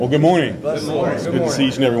Well, good morning. Good morning. It's good to see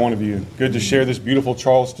each and every one of you. Good to share this beautiful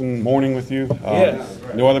Charleston morning with you. Yes.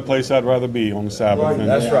 No other place I'd rather be on the Sabbath than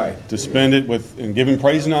That's right. to spend it with and giving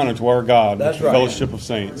praise and honor to our God, That's the right. fellowship of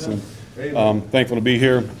saints. And thankful to be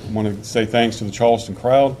here. I want to say thanks to the Charleston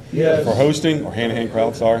crowd for hosting, or hand-to-hand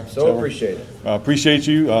crowd, sorry. So appreciate it. Appreciate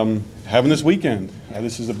you having this weekend.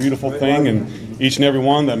 This is a beautiful thing, and each and every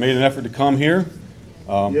one that made an effort to come here.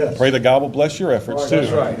 Pray that God will bless your efforts too.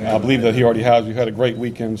 That's right. I believe that He already has. We've had a great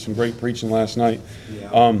weekend, some great preaching last night.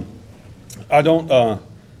 I don't.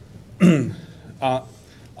 I'm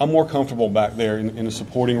more comfortable back there in a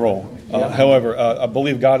supporting role. However, I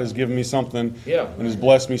believe God has given me something and has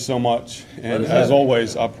blessed me so much. And as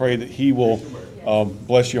always, I pray that He will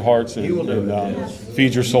bless your hearts and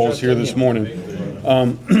feed your souls here this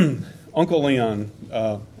morning. Uncle Leon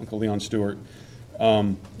Stewart.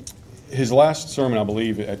 His last sermon, I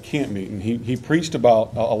believe, at camp meeting, he preached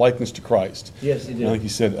about a likeness to Christ. Yes, he did. I think he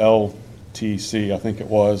said LTC, I think it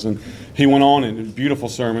was. And he went on, and it was a beautiful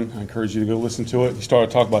sermon. I encourage you to go listen to it. He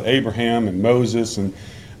started talking about Abraham and Moses and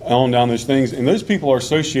on down those things. And those people are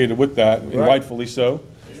associated with that, and rightfully so.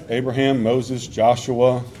 Abraham, Moses,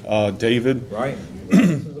 Joshua, David. Right.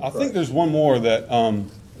 I think there's one more that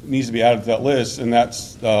needs to be added to that list, and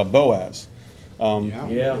that's Boaz.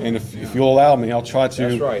 And if you'll allow me, I'll try to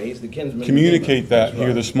That's right. He's the Kinsman communicate Redeemer. that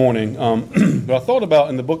here this morning. But I thought about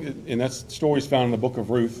in the book, and that story is found in the book of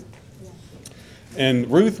Ruth. And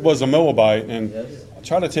Ruth was a Moabite, and I'll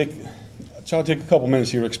try to take a couple minutes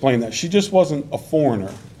here to explain that. She just wasn't a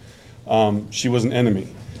foreigner. She was an enemy.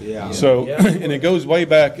 So, and it goes way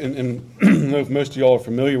back, and I don't know if most of y'all are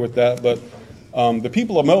familiar with that, but the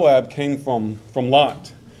people of Moab came from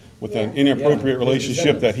Lot, with an inappropriate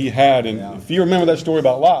relationship that he had. And if you remember that story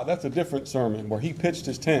about Lot, that's a different sermon, where he pitched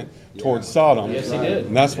his tent towards Sodom. Yes, he did.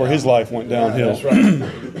 And that's where his life went downhill. That's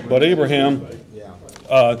right. But Abraham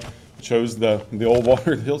chose the old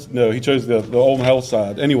water hills. No, he chose the old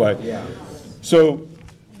hillside. Anyway, so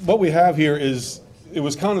what we have here is,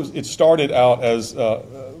 it started out as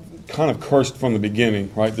kind of cursed from the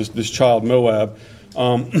beginning, right? This child Moab.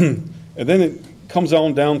 And then it comes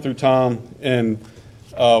on down through time, and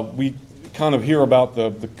we kind of hear about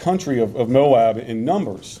the country of Moab in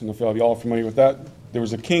Numbers. And if y'all are familiar with that, there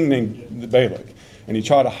was a king named Balak, and he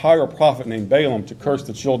tried to hire a prophet named Balaam to curse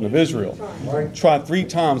the children of Israel. Tried 3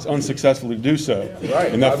 times unsuccessfully to do so.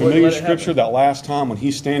 And that familiar scripture, that last time when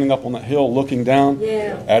he's standing up on that hill looking down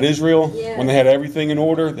at Israel, when they had everything in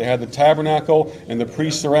order, they had the tabernacle and the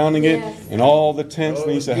priests surrounding it and all the tents.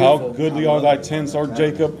 And he said, "How goodly are thy tents, O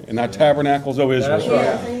Jacob, and thy tabernacles, O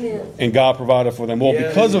Israel." And God provided for them. Well,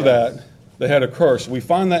 because of that, they had a curse. We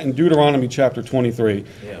find that in Deuteronomy chapter 23.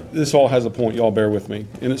 This all has a point. Y'all bear with me.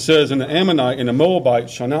 And it says, "And the Ammonite and the Moabite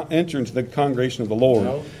shall not enter into the congregation of the Lord.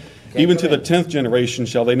 Even to the 10th generation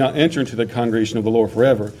shall they not enter into the congregation of the Lord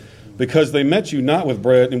forever. Because they met you not with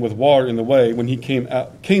bread and with water in the way when he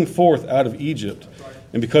came forth out of Egypt.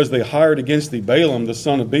 And because they hired against thee Balaam the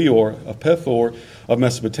son of Beor, of Pethor of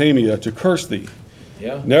Mesopotamia, to curse thee.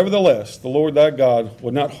 Nevertheless, the Lord thy God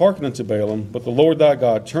would not hearken unto Balaam, but the Lord thy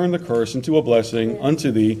God turned the curse into a blessing unto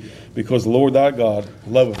thee, because the Lord thy God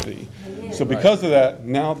loveth thee." So because of that,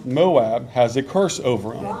 now Moab has a curse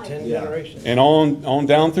over him. 10 generations. And on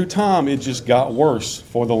down through time, it just got worse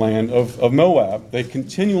for the land of Moab. They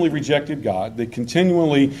continually rejected God. They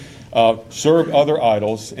continually served other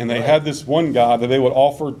idols, and they had this one God that they would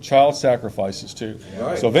offer child sacrifices to.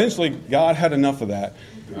 So eventually, God had enough of that.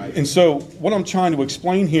 And so what I'm trying to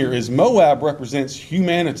explain here is Moab represents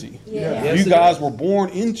humanity. You guys were born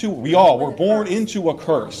into, we all were born into a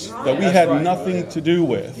curse that we had nothing to do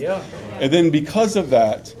with. And then because of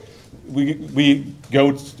that, we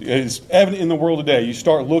go, it's evident in the world today, you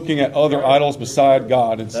start looking at other idols beside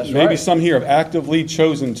God. And maybe some here have actively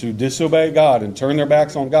chosen to disobey God and turn their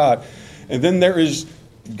backs on God. And then there is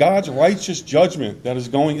God's righteous judgment that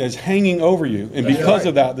is hanging over you. And because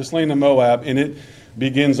of that, this land of Moab, and it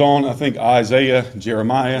begins on, I think, Isaiah,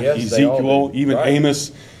 Jeremiah, Ezekiel, even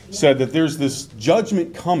Amos, said that there's this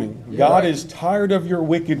judgment coming. God is tired of your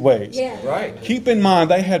wicked ways. Keep in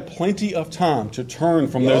mind, they had plenty of time to turn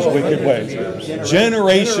from those wicked ways.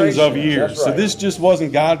 Generations of years. So this just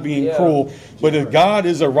wasn't God being cruel. But if God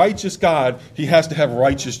is a righteous God, He has to have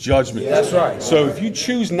righteous judgment. So if you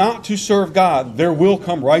choose not to serve God, there will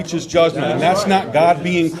come righteous judgment. And that's not God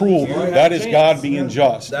being cruel. That is God being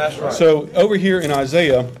just. So over here in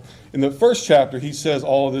Isaiah, in the first chapter, he says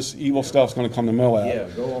all of this evil stuff is going to come to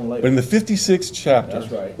Moab. But in the 56th chapter,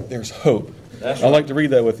 there's hope. I'd like to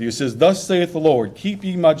read that with you. It says, "Thus saith the Lord, keep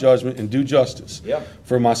ye my judgment and do justice.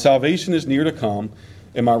 For my salvation is near to come,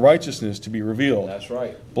 and my righteousness to be revealed. That's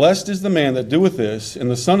right. Blessed is the man that doeth this,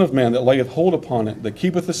 and the Son of Man that layeth hold upon it, that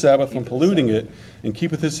keepeth the Sabbath from polluting it, and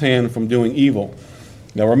keepeth his hand from doing evil.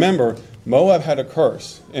 Now remember, Moab had a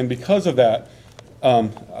curse, and because of that,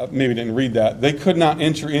 maybe didn't read that, they could not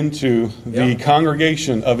enter into the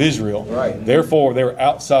congregation of Israel. Right. Therefore, they're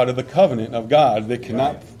outside of the covenant of God. They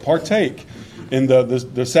cannot partake in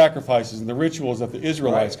the sacrifices and the rituals that the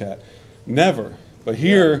Israelites had. Never. But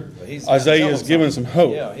here, Isaiah is giving some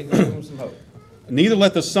hope. Yeah, he's giving him some hope. Neither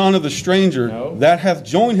let the son of the stranger that hath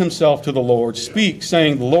joined himself to the Lord speak,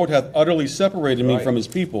 saying, the Lord hath utterly separated me from his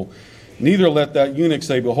people. Neither let that eunuch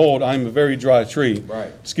say, behold, I am a very dry tree.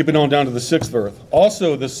 Right. Skipping on down to the 6th verse.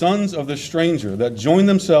 Also the sons of the stranger that join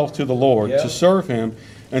themselves to the Lord to serve him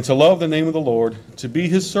and to love the name of the Lord, to be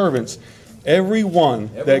his servants, every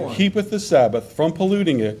one that keepeth the Sabbath from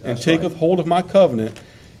polluting it and taketh hold of my covenant,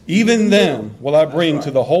 even them will I bring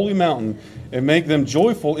to the holy mountain and make them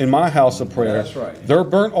joyful in my house of prayer. That's right. Their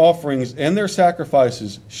burnt offerings and their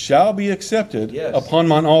sacrifices shall be accepted upon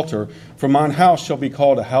mine altar, for mine house shall be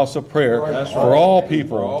called a house of prayer for all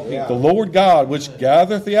people. The Lord God, which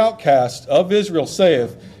gathereth the outcasts of Israel,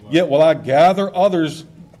 saith, yet will I gather others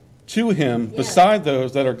to him beside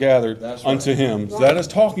those that are gathered unto him. So that is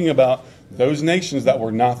talking about those nations that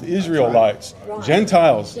were not the Israelites.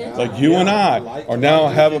 Gentiles, like you and I, are now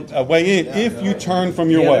have a way in if you turn from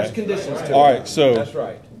your way. There's conditions to All it. right, so That's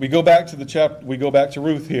right. we go back to the chapter. We go back to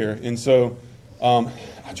Ruth here, and so I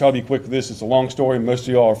try to be quick with this. It's a long story. Most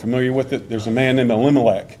of y'all are familiar with it. There's a man named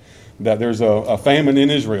Elimelech. That there's a famine in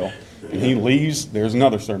Israel, and he leaves. There's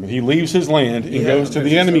another sermon. He leaves his land and goes to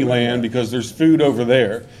the enemy land because there's food over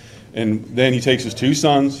there. And then he takes his 2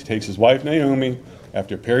 sons. He takes his wife Naomi.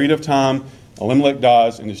 After a period of time, Elimelech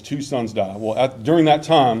dies, and his 2 sons die. Well, during that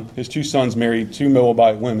time, his 2 sons married 2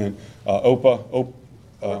 Moabite women, Orpah,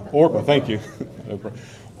 thank you,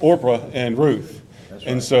 Orpah and Ruth. Right.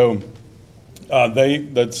 And so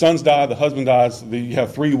the sons die, the husband dies. You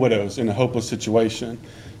have 3 widows in a hopeless situation.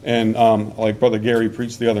 And like Brother Gary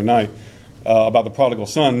preached the other night about the prodigal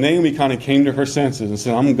son, Naomi kind of came to her senses and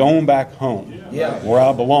said, I'm going back home where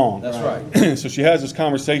I belong. That's right. So she has this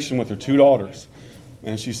conversation with her 2 daughters.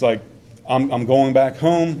 And she's like, I'm going back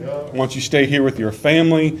home. I want you to stay here with your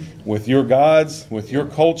family, with your gods, with your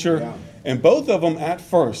culture. And both of them at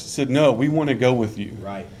first said, no, we want to go with you.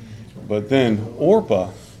 Right. But then Orpah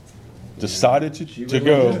decided to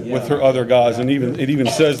go with her other gods. And it even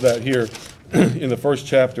says that here in the 1st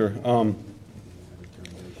chapter.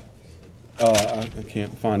 I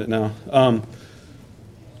can't find it now.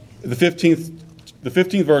 The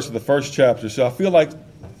 15th verse of the 1st chapter. So I feel like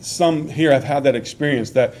some here have had that experience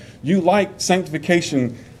that you like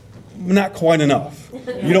sanctification, not quite enough.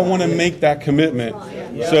 You don't want to make that commitment.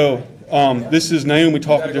 So this is Naomi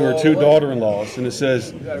talking to her 2 daughter-in-laws, and it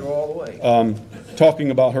says, talking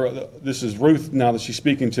about her. This is Ruth now that she's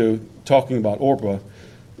speaking to, talking about Orpah.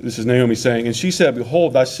 This is Naomi saying, and she said,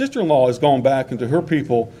 behold, thy sister-in-law is gone back into her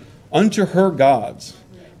people, unto her gods.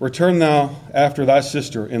 Return thou after thy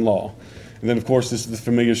sister-in-law. And then, of course, this is the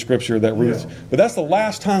familiar scripture that Ruth... But that's the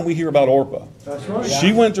last time we hear about Orpah. That's right.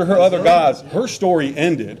 She went to her other gods. Her story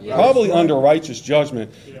ended, probably under righteous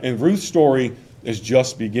judgment. And Ruth's story is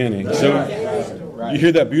just beginning. So you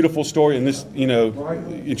hear that beautiful story, and this,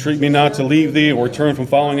 entreat me not to leave thee or turn from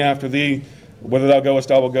following after thee. Whether thou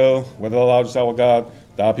goest, I will go. Whether thou allowest, I will God.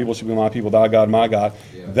 Thy people shall be my people, thy God, my God.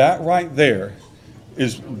 That right there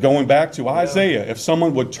is going back to Isaiah. If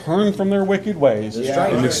someone would turn from their wicked ways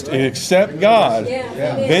and accept God,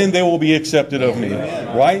 then they will be accepted of me.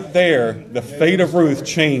 Right there, the fate of Ruth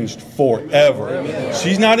changed forever.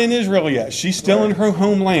 She's not in Israel yet. She's still in her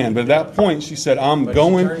homeland. But at that point, she said, I'm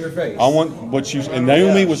going. I want what you... And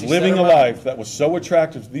Naomi was living a life that was so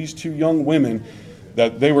attractive to these 2 young women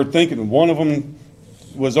that they were thinking, one of them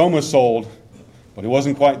was almost sold, but it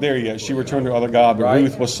wasn't quite there yet. She returned to other God, but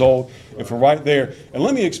Ruth was sold. And from right there, and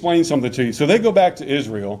let me explain something to you. So they go back to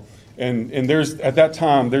Israel, and there's, at that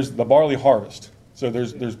time, there's the barley harvest. So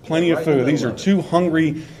there's plenty of food. These are 2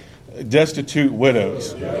 hungry, destitute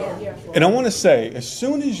widows. And I want to say, as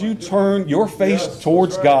soon as you turn your face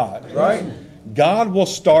towards God, God will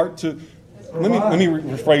start to... Let me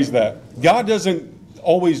rephrase that. God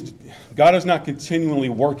is not continually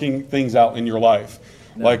working things out in your life.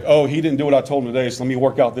 Like, oh, he didn't do what I told him today, so let me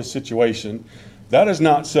work out this situation. That is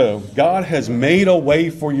not so. God has made a way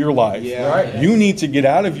for your life. You need to get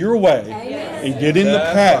out of your way and get in the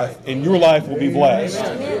path, and your life will be blessed.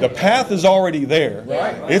 The path is already there.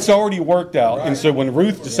 It's already worked out. And so when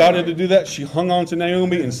Ruth decided to do that, she hung on to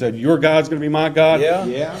Naomi and said, your God's going to be my God.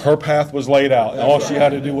 Her path was laid out, and all she had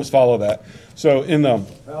to do was follow that. So in the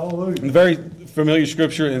very familiar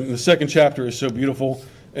scripture, and the second chapter is so beautiful.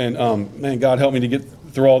 And man, God help me to get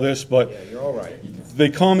through all this. But Yeah, you're all right. they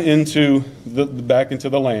come into back into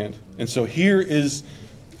the land, and so here is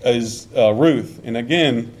Ruth, and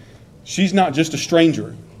again, she's not just a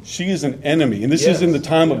stranger. She is an enemy. And this is in the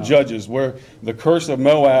time of Judges, where the curse of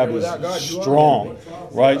Moab is strong,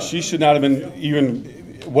 right? She should not have been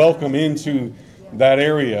even welcome into that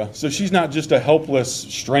area. So she's not just a helpless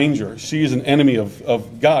stranger. She is an enemy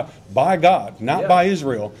of God, by God, not by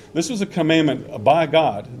Israel. This was a commandment by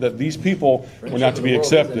God that these people were not to be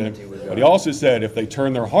accepted. But he also said, if they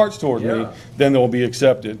turn their hearts toward me, then they'll be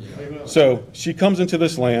accepted. So she comes into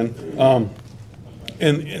this land.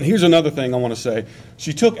 And here's another thing I want to say.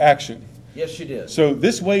 She took action. Yes, she did. So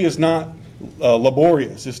this way is not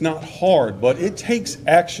laborious. It's not hard, but it takes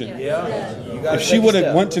action. Yeah. If she would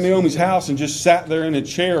have went to Naomi's house and just sat there in a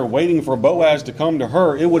chair waiting for Boaz to come to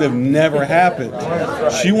her, it would have never happened.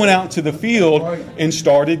 She went out to the field and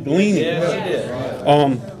started gleaning. Yes, she did.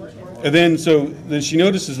 And then she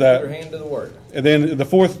notices that. Put her hand to the work. And then the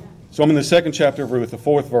fourth, so I'm in the second chapter of Ruth, the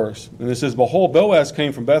 4th verse. And it says, Behold, Boaz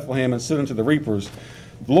came from Bethlehem and said unto the reapers,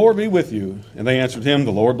 The Lord be with you. And they answered him,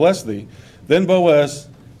 The Lord bless thee. Then Boaz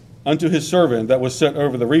unto his servant that was set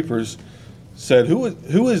over the reapers said, Who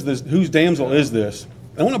is this? Whose damsel is this?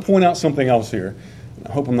 I want to point out something else here.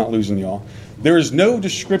 I hope I'm not losing y'all. There is no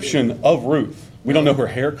description of Ruth. We don't know her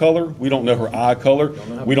hair color. We don't know her eye color.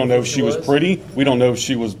 We don't know if she was pretty. We don't know if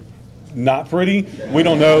she was not pretty. We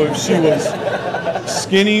don't know if she was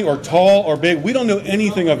skinny or tall or big. We don't know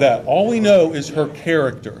anything of that. All we know is her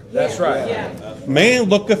character. That's right. Man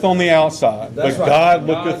looketh on the outside, but God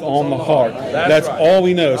looketh on the heart. That's right. all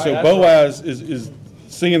we know. So Boaz is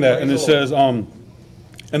seeing that, and it says, and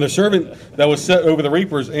the servant that was set over the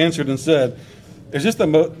reapers answered and said, it is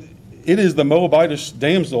the Moabitish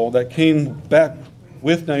damsel that came back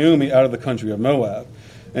with Naomi out of the country of Moab.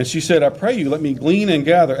 And she said, I pray you, let me glean and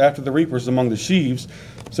gather after the reapers among the sheaves.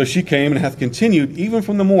 So she came and hath continued even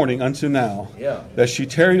from the morning unto now, that she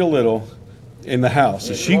tarried a little in the house.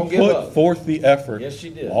 So she put forth the effort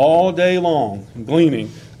all day long, gleaning.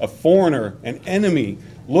 A foreigner, an enemy,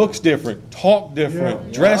 looks different, talk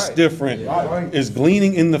different, dress different, is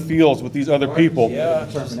gleaning in the fields with these other people.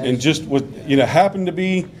 And just happened to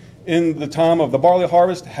be in the time of the barley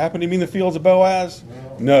harvest, happened to be in the fields of Boaz.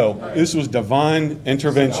 No, this was divine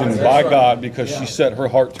intervention by God, because she set her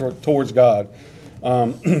heart towards God.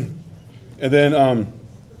 So then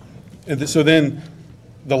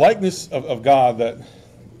the likeness of God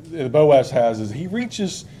that Boaz has is he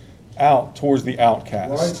reaches out towards the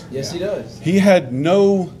outcast. Yes, he does. He had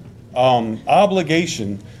no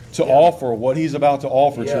obligation to offer what he's about to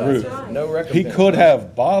offer to Ruth. No recompense. He could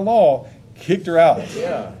have, by law, kicked her out,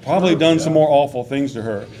 probably done some more awful things to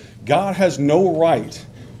her. God has no right,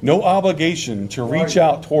 no obligation to reach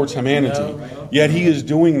out towards humanity, yet he is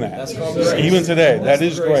doing that. Even today, that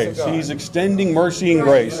is grace. He's extending mercy and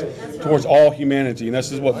grace towards all humanity, and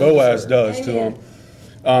this is what Boaz does to them.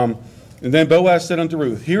 And then Boaz said unto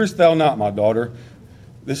Ruth, Hearest thou not, my daughter?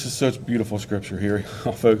 This is such beautiful scripture here,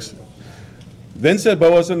 folks. Then said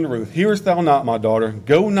Boaz unto Ruth, Hearest thou not, my daughter?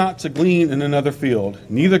 Go not to glean in another field,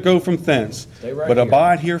 neither go from thence, but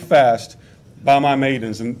abide here fast by my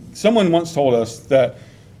maidens. And someone once told us that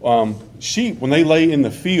sheep, when they lay in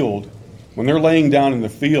the field, when they're laying down in the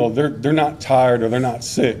field, they're not tired or they're not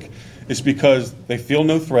sick. It's because they feel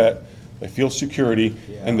no threat, they feel security,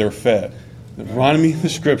 and they're fed. It reminded me of the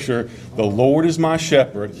scripture, the Lord is my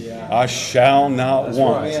shepherd, I shall not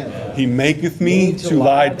want. He maketh me to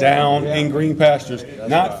lie down in green pastures,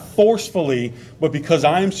 not forcefully, but because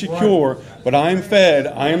I am secure, but I am fed,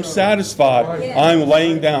 I am satisfied, I am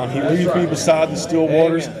laying down. He leadeth me beside the still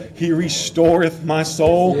waters. He restoreth my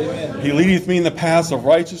soul. He leadeth me in the paths of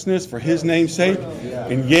righteousness for his name's sake.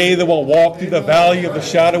 And yea, they will walk through the valley of the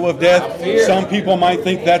shadow of death. Some people might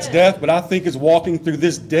think that's death, but I think it's walking through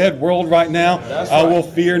this dead world right now. I will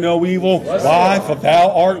fear no evil. Why? For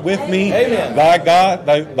thou art with me. Thy God,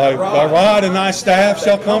 thy rod and thy staff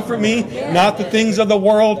shall comfort me. Not the things of the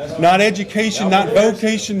world, not education, not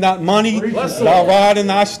vocation, not money. Thy rod and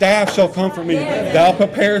thy staff shall comfort me. Thou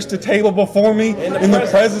preparest a table before me in the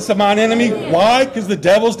presence of mine enemy. Why? Because the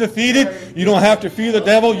devil's defeated. You don't have to fear the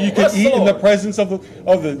devil. You can eat in the presence of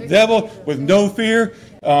the devil with no fear.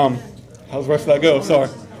 How's the rest of that go? Sorry.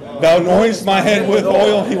 Thou anointest my head with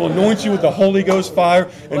oil. He will anoint you with the Holy Ghost fire.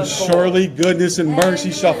 And surely goodness and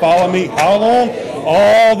mercy shall follow me. How long?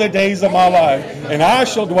 All the days of my life. And I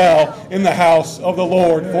shall dwell in the house of the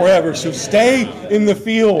Lord forever. So stay in the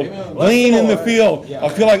field. Glean in the field. I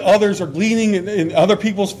feel like others are gleaning in other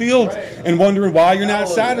people's fields and wondering why you're not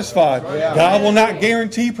satisfied. God will not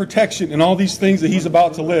guarantee protection and all these things that he's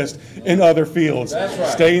about to list in other fields.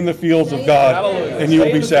 Stay in the fields of God and you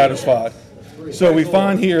will be satisfied. So we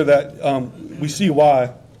find here that we see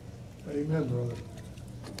why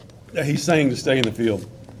that he's saying to stay in the field.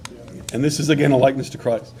 And this is again a likeness to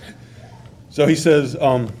Christ. So he says,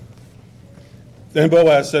 then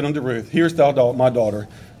Boaz said unto Ruth, Hearest thou, my daughter,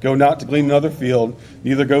 go not to glean another field,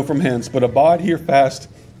 neither go from hence, but abide here fast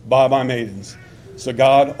by my maidens. So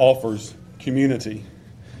God offers community.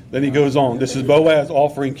 Then he goes on. This is Boaz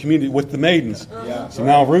offering community with the maidens. So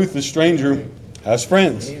now Ruth, the stranger, has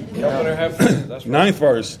friends. Ninth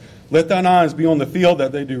verse. Let thine eyes be on the field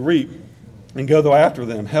that they do reap, and go thou after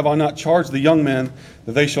them. Have I not charged the young men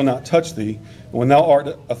that they shall not touch thee? And when thou art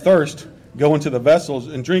athirst, go into the vessels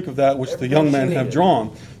and drink of that which the young men have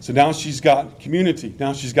drawn. So now she's got community.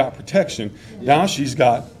 Now she's got protection. Now she's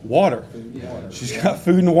got water. She's got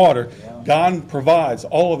food and water. God provides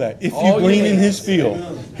all of that. If you glean in his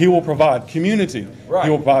field, he will provide community. He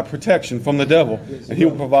will provide protection from the devil. And he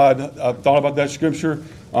will provide, I thought about that scripture,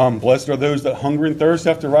 blessed are those that hunger and thirst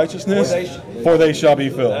after righteousness, for they shall be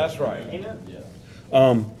filled. That's right.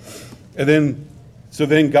 And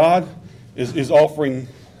then God is offering,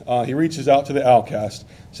 he reaches out to the outcast,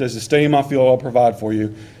 says, to stay in my field, I'll provide for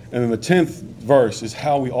you. And then the 10th verse is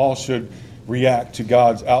how we all should react to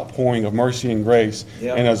God's outpouring of mercy and grace.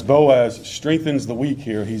 And as Boaz strengthens the weak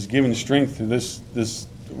here, he's giving strength to this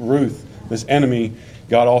Ruth, this enemy.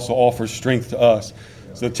 God also offers strength to us.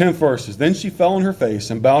 So the 10th verse is, then she fell on her face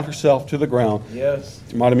and bowed herself to the ground. Yes.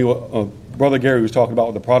 It reminded me what Brother Gary was talking about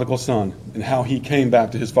with the prodigal son and how he came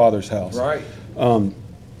back to his father's house. Right.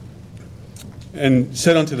 And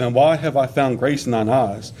said unto them, Why have I found grace in thine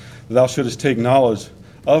eyes, that thou shouldest take knowledge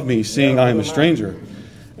of me, seeing I am a stranger?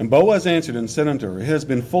 And Boaz answered and said unto her, It has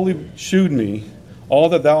been fully shewed me all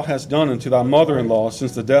that thou hast done unto thy mother-in-law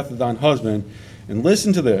since the death of thine husband. And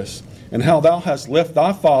listen to this, and how thou hast left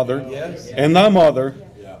thy father and thy mother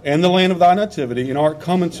and the land of thy nativity, and art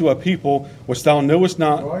come into a people which thou knowest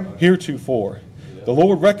not heretofore. The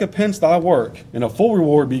Lord recompense thy work, and a full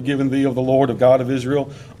reward be given thee of the Lord of God of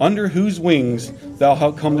Israel, under whose wings thou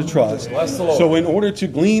hast come to trust. So in order to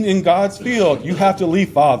glean in God's field, you have to leave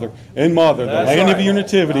father and mother, the land of your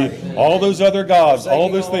nativity, all those other gods, all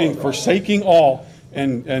those things, forsaking all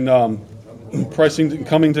and pressing and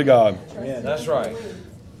coming to God. That's right.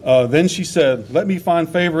 Then she said, Let me find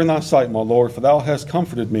favor in thy sight, my Lord, for thou hast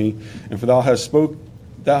comforted me, and for thou hast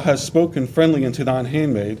spoken friendly unto thine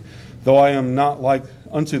handmaid. Though I am not like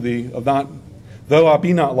unto thee, though I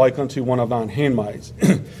be not like unto one of thine handmaids.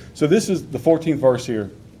 So this is the 14th verse here.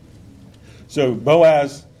 So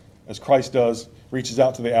Boaz, as Christ does, reaches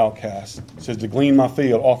out to the outcast. Says to glean my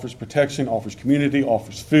field, offers protection, offers community,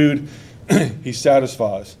 offers food. He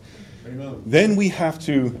satisfies. Amen. Then we have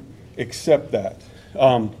to accept that.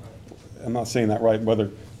 I'm not saying that right, Brother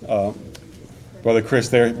Chris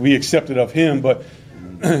there. We accept it of him, but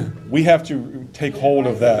we have to take hold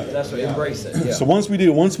of that. That's what, embrace it. Yeah. So once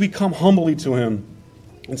we come humbly to him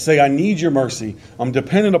and say, I need your mercy, I'm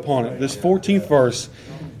dependent upon it. This 14th verse,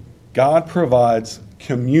 God provides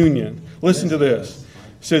communion. Listen to this.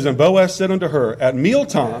 It says, And Boaz said unto her, At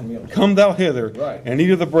mealtime come thou hither, and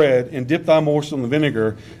eat of the bread, and dip thy morsel in the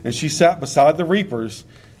vinegar. And she sat beside the reapers,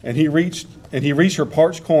 and he reached her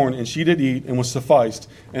parched corn, and she did eat, and was sufficed,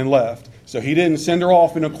 and left. So he didn't send her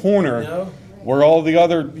off in a corner where all the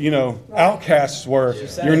other, outcasts were.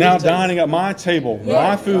 You're now dining at my table,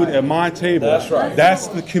 my food at my table. That's right. That's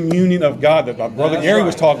the communion of God that Brother Gary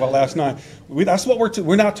was talking about last night. That's what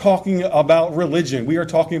we're not talking about religion. We are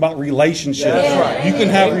talking about relationship. Right. You can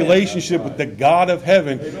have relationship with the God of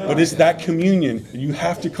heaven, but it's that communion. You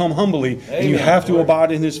have to come humbly, and you have to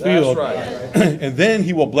abide in his field. Right. And then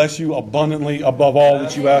he will bless you abundantly above all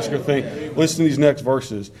that you ask or think. Listen to these next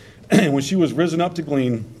verses. And when she was risen up to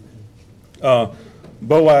glean,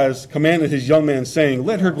 Boaz commanded his young man, saying,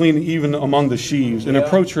 Let her glean even among the sheaves, and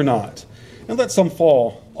approach her not. And let some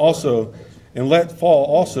fall also, and let fall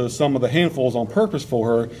also some of the handfuls on purpose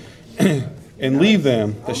for her, and leave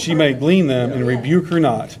them, that she may glean them, and rebuke her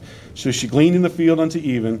not. So she gleaned in the field unto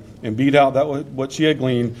even, and beat out that what she had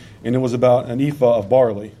gleaned, and it was about an ephah of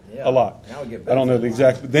barley. A lot. I don't know the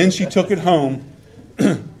exact. Then she took it home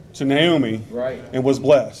to Naomi, and was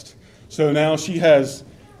blessed. So now she has,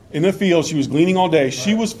 in the field, she was gleaning all day.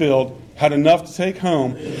 She was filled, had enough to take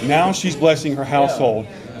home. Now she's blessing her household.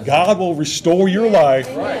 God will restore your life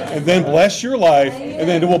and then bless your life, and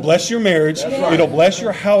then it will bless your marriage. It'll bless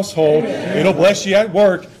your household. It'll bless you at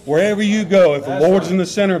work, wherever you go. If the Lord's in the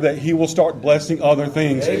center of that, He will start blessing other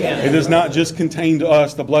things. It is not just contained to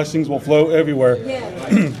us. The blessings will flow everywhere.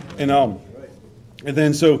 And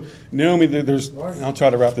then so Naomi, I'll try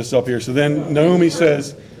to wrap this up here. So then Naomi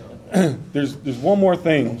says, there's one more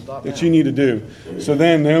thing that you need to do. So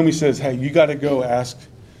then Naomi says, hey, you got to go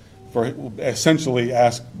essentially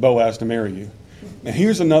ask Boaz to marry you. Now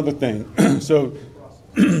here's another thing. So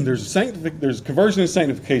there's conversion and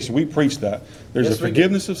sanctification. We preach that. There's a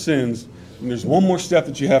forgiveness of sins, and there's one more step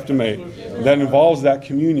that you have to make. That involves that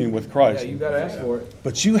communion with Christ. Yeah, you got to ask for it.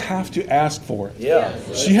 But you have to ask for it.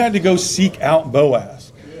 Yeah. She had to go seek out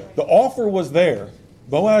Boaz. The offer was there.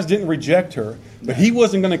 Boaz didn't reject her, but he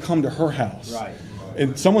wasn't going to come to her house. Right.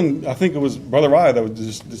 And someone, I think it was Brother Rye that would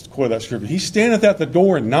just quote that scripture. He standeth at the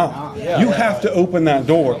door and knock. You have to open that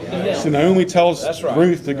door. So Naomi tells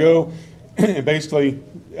Ruth to go and basically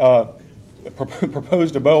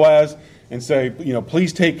propose to Boaz and say,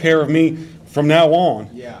 please take care of me from now on.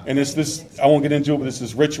 And it's this, I won't get into it, but it's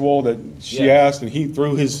this ritual that she asked, and he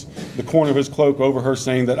threw the corner of his cloak over her,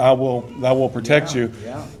 saying that I will protect you.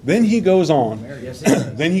 Then he goes on.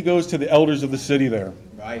 Then he goes to the elders of the city there.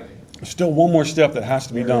 Right. There's still one more step that has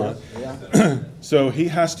to be done. So he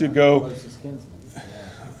has to go,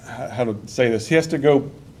 how to say this? He has to go,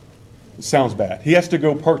 it sounds bad. He has to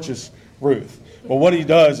go purchase Ruth. Well, what he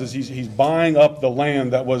does is he's buying up the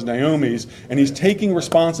land that was Naomi's, and he's taking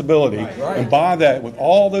responsibility. And by that, with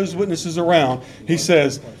all those witnesses around, he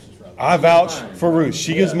says, I vouch for Ruth.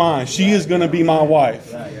 She is mine. She is going to be my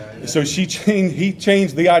wife. So he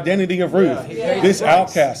changed the identity of Ruth. This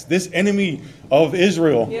outcast, this enemy of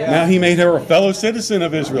Israel. Now he made her a fellow citizen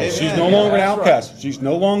of Israel. She's no longer an outcast. She's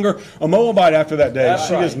no longer a Moabite after that day.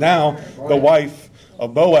 She is now the wife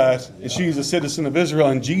of Boaz, and she's a citizen of Israel.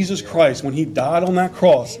 And Jesus Christ, when He died on that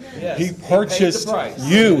cross, He purchased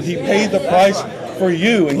you. He paid the price for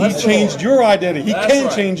you, and He changed your identity. He can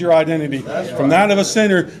change your identity from that of a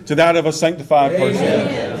sinner to that of a sanctified person.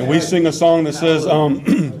 And we sing a song that says,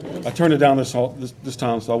 I turned it down this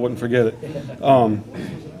time so I wouldn't forget it.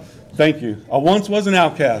 Thank you. I once was an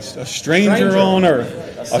outcast, a stranger on earth,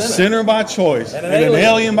 a sinner by choice, and an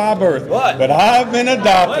alien by birth. But I've been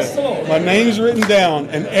adopted. My name's written down,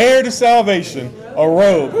 an heir to salvation, a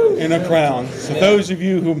robe and a crown. So those of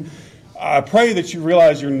you who, I pray that you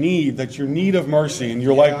realize your need of mercy, and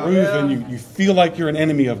you're like Ruth, and you feel like you're an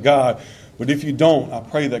enemy of God. But if you don't, I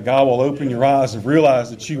pray that God will open your eyes and realize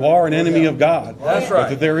that you are an enemy of God. That's right. But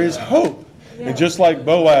that there is hope. And just like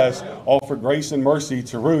Boaz offered grace and mercy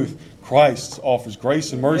to Ruth, Christ offers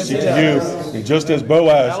grace and mercy to you. And just as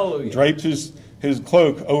Boaz draped his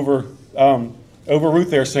cloak over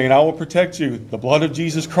Ruth there, saying, I will protect you. The blood of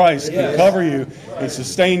Jesus Christ can cover you and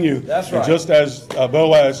sustain you. That's right. And just as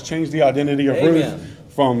Boaz changed the identity of Ruth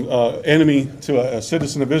from enemy to a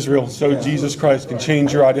citizen of Israel, so Jesus Christ can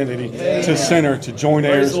change your identity to sinner, to join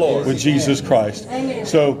heirs with Jesus Christ.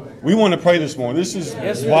 So we want to pray this morning. This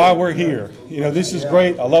is why we're here. This is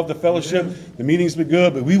great. I love the fellowship. The meetings be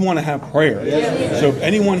good, but we want to have prayer. So if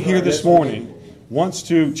anyone here this morning wants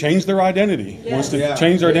to change their identity, wants to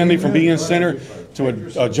change their identity from being a sinner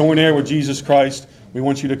to a joint heir with Jesus Christ, we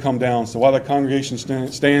want you to come down. So while the congregation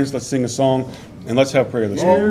stands, let's sing a song and let's have prayer this morning.